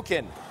sang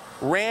Broken.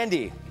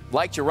 Randy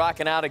liked you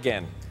rocking out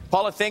again.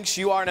 Paula thinks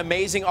you are an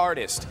amazing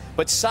artist,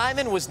 but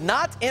Simon was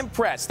not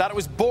impressed, thought it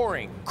was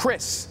boring.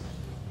 Chris,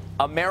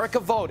 America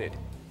voted,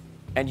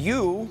 and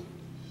you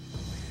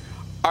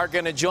are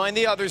going to join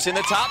the others in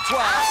the top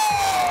 12.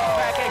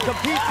 Back and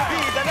compete to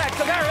be the next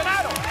American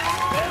Idol.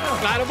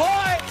 Idol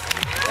boy,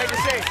 take a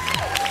seat.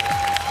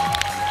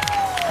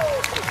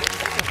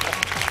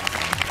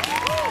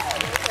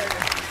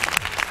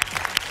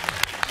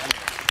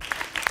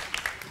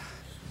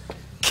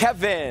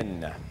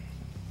 Kevin.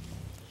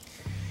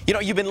 You know,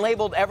 you've been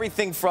labeled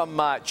everything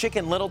from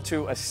Chicken Little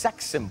to a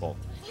sex symbol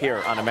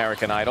here on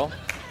American Idol.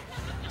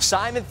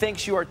 Simon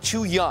thinks you are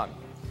too young.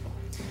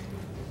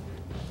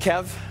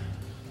 Kev,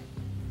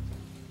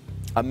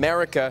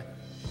 America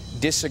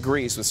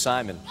disagrees with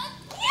Simon.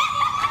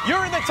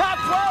 You're in the top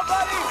 12,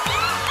 buddy!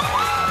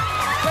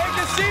 Take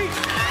a seat!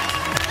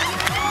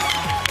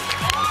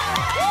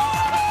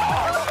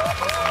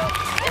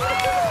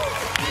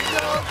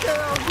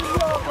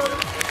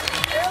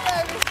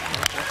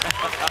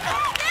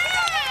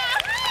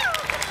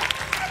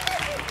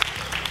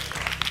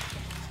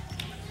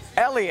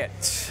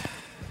 Elliot,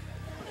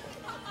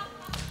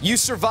 you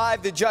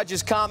survived the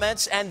judges'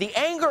 comments and the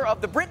anger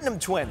of the Brittenham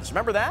twins.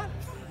 Remember that?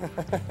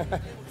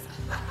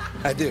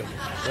 I do.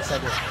 Yes, I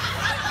do.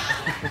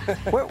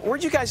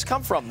 Where'd you guys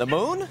come from? The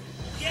moon?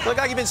 Look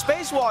like you've been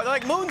spacewalking. They're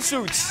like moon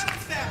suits.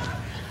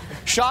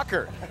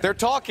 Shocker. They're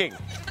talking.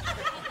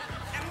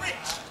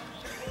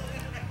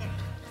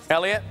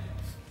 Elliot,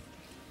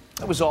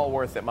 that was all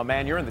worth it, my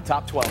man. You're in the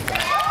top 12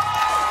 tonight.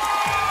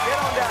 Get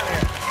on down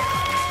here.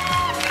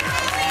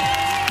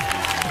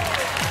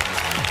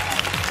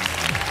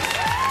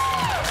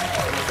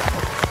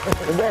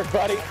 Good work,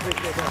 buddy.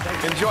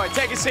 Enjoy.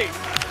 Take a seat.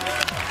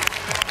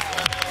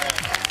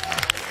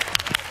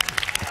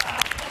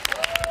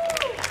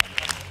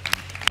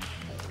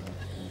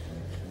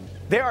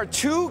 There are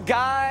 2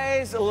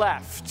 guys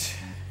left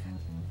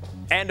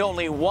and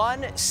only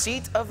 1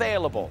 seat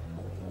available.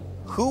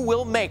 Who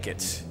will make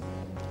it?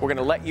 We're going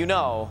to let you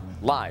know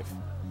live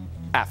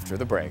after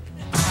the break.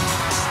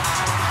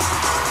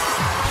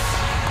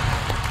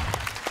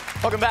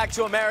 Welcome back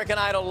to American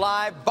Idol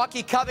Live.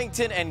 Bucky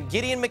Covington and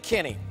Gideon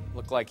McKinney.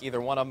 Look like either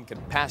one of them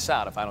could pass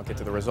out if I don't get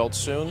to the results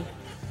soon.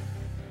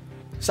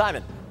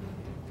 Simon,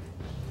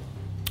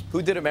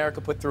 who did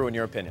America put through in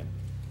your opinion?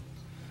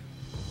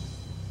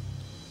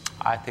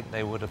 I think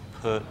they would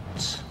have put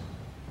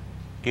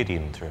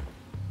Gideon through.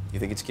 You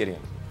think it's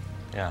Gideon?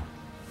 Yeah.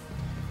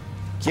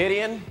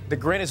 Gideon, the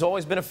grin has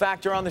always been a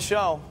factor on the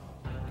show.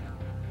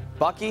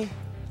 Bucky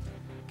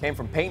came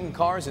from painting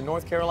cars in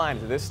North Carolina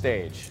to this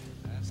stage.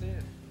 That's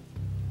it.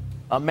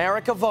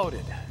 America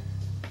voted.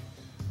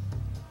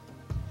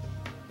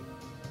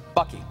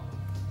 Bucky,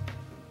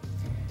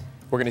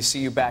 we're going to see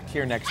you back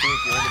here next week.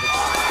 You're into the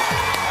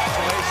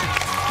Congratulations.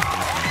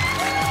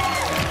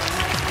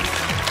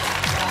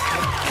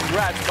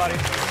 Congrats, buddy.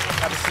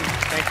 Have a seat.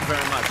 Thank you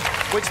very much.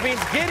 which means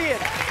Gideon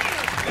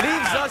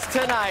leaves us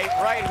tonight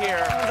right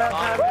here on American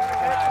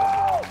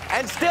Idol.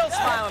 And still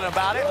smiling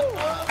about it.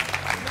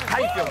 How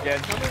you feel,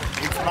 kid?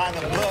 It's by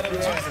the blood of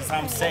Jesus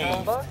I'm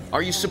saved.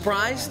 Are you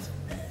surprised?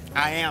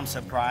 I am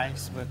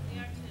surprised, but...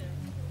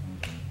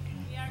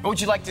 What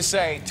would you like to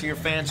say to your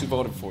fans who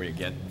voted for you,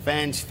 kid?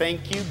 Fans,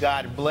 thank you.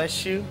 God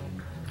bless you.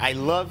 I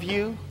love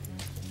you.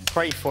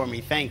 Pray for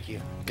me. Thank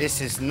you.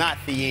 This is not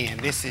the end.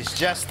 This is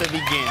just the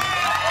beginning.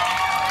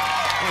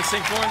 Want to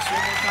sing for us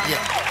one more time?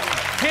 Yeah.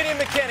 Gideon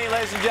McKinney,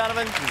 ladies and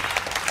gentlemen.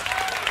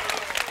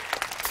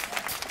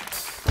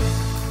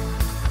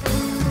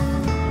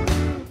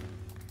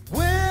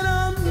 When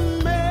a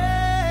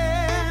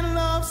man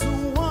loves a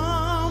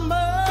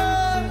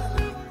woman,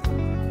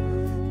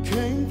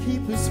 can't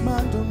keep his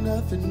mind on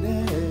nothing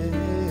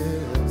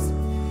else.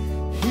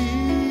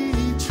 He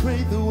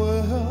trade the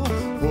world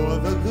for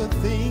the good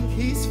thing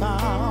he's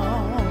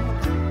found.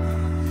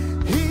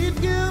 He'd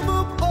give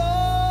up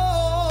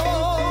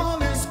all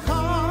his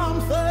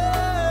comforts,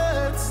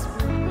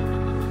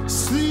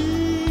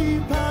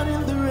 sleep out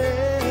in the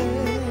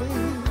rain,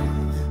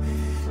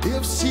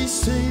 if she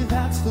say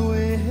that's the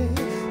way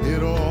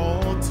it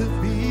ought to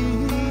be.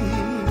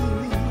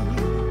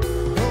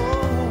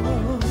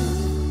 Oh,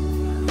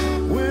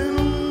 when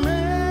a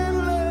man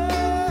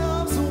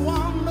loves a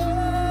woman,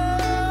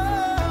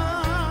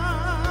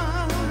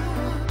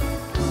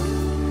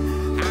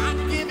 I'd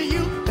give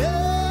you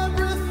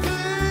everything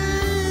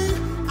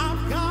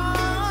I've got.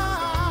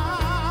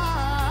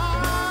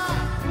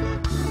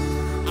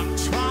 I'm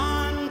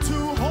trying to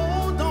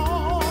hold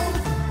on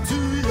to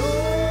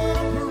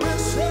your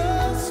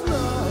precious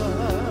love.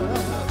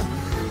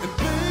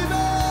 And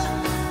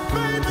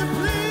baby,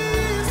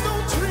 please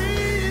don't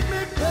treat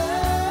me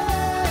bad.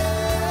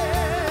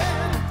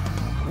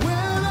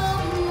 When a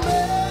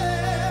man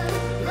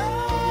loves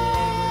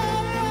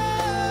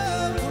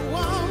a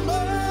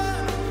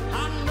woman, I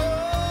know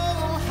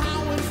how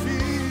it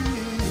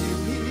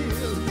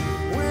feels.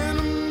 When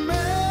a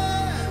man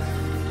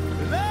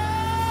loves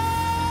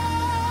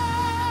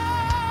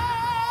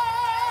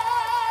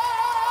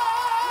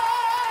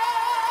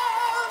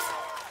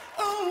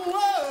a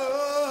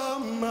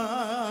woman.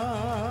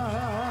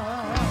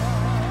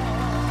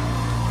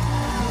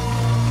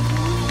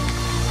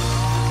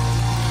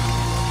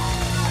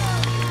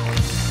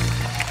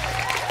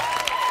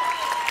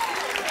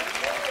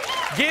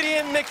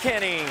 Gideon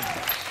McKinney.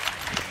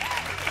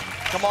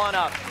 Come on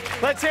up.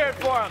 Let's hear it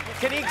for him.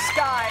 Kanique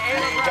Sky,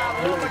 Ayla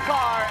Brown, Will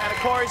McCarr, and of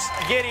course,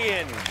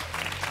 Gideon.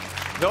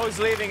 Those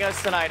leaving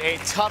us tonight, a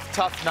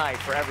tough night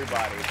for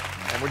everybody.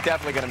 And we're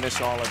definitely going to miss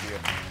all of you.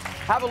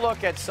 Have a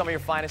look at some of your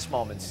finest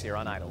moments here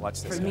on Idol.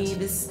 Watch this. For me,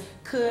 this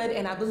could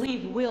and I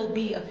believe will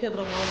be a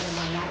pivotal moment in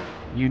my life.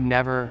 You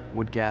never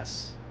would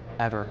guess,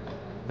 ever,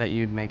 that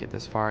you'd make it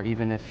this far,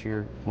 even if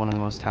you're one of the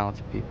most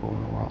talented people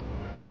in the world.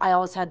 I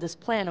always had this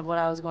plan of what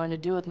I was going to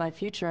do with my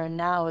future, and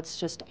now it's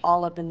just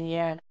all up in the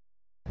air.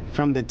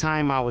 From the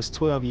time I was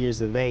 12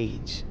 years of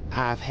age,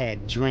 I've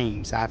had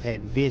dreams, I've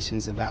had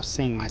visions about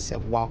seeing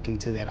myself walk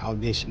into that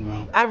audition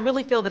room. I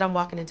really feel that I'm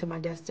walking into my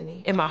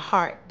destiny. In my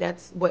heart,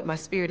 that's what my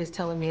spirit is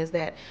telling me, is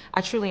that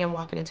I truly am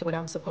walking into what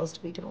I'm supposed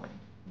to be doing.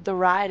 The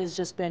ride has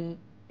just been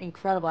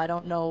incredible. I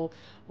don't know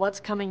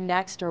what's coming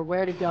next or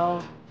where to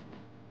go.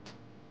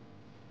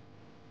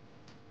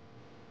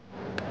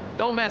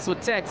 Don't mess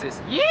with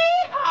Texas.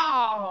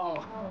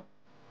 Yeehaw!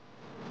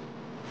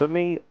 For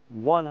me,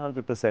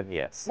 100%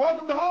 yes.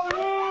 Welcome to Hollywood!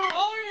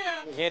 Oh,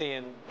 yeah!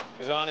 Gideon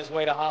is on his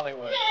way to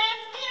Hollywood.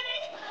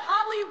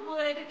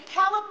 Hollywood,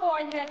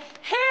 California,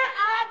 here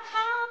I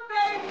come,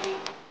 baby!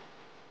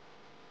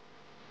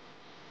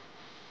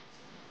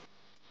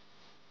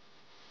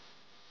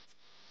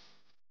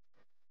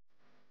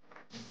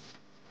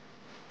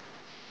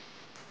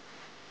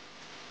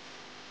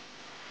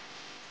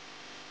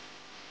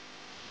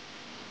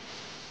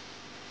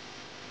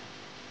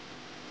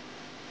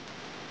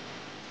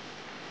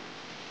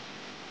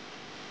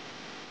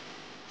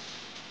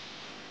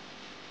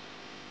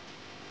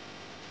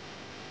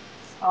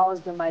 It's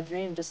always been my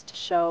dream just to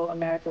show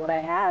America what I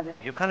have.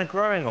 You're kind of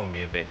growing on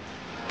me a bit.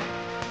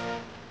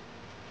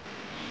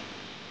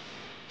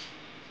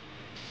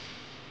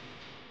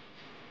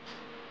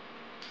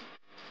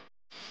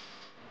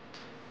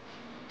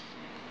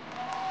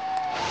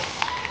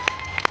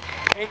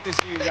 Hate to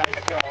see you guys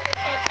go.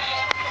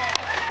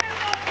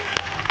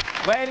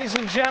 Ladies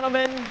and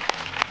gentlemen,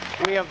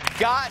 we have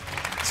got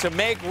to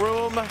make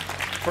room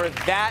for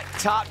that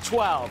top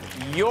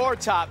 12, your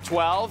top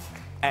 12,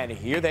 and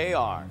here they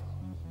are.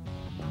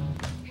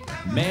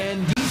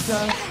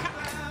 Mandisa,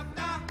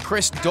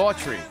 Chris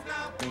Daughtry,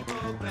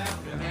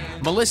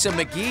 Melissa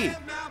McGee,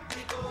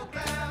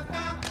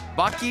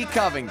 Bucky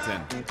Covington,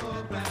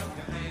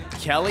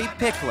 Kelly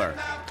Pickler,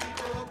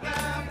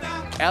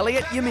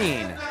 Elliot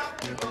Yamin,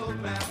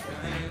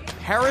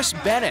 Harris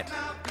Bennett,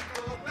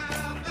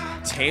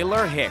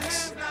 Taylor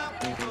Hicks,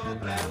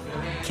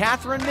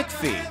 Catherine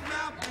McPhee,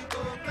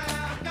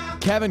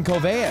 Kevin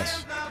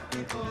Koveas,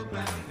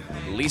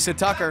 Lisa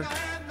Tucker,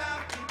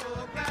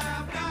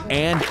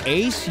 and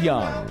Ace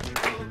Young.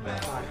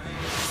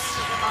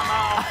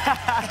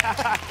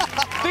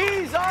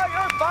 These are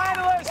your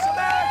finalists,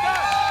 America!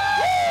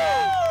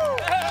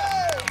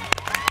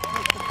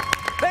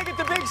 They get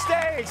the big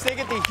stage, they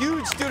get the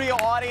huge studio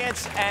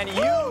audience, and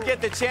you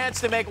get the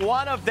chance to make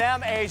one of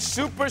them a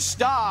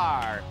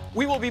superstar.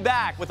 We will be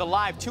back with a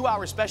live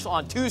 2-hour special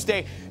on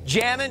Tuesday,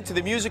 jamming to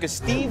the music of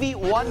Stevie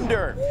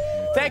Wonder.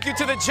 Thank you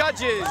to the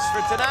judges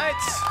for tonight.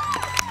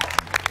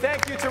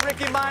 Thank you to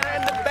Ricky Minor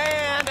and the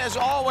band, as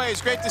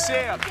always. Great to see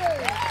you.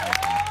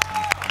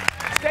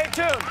 Stay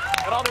tuned.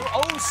 Got all the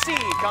OC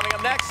coming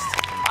up next.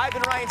 I've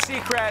been Ryan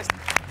Seacrest.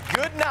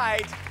 Good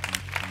night,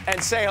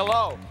 and say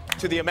hello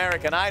to the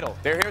American Idol.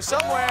 They're here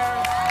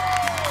somewhere.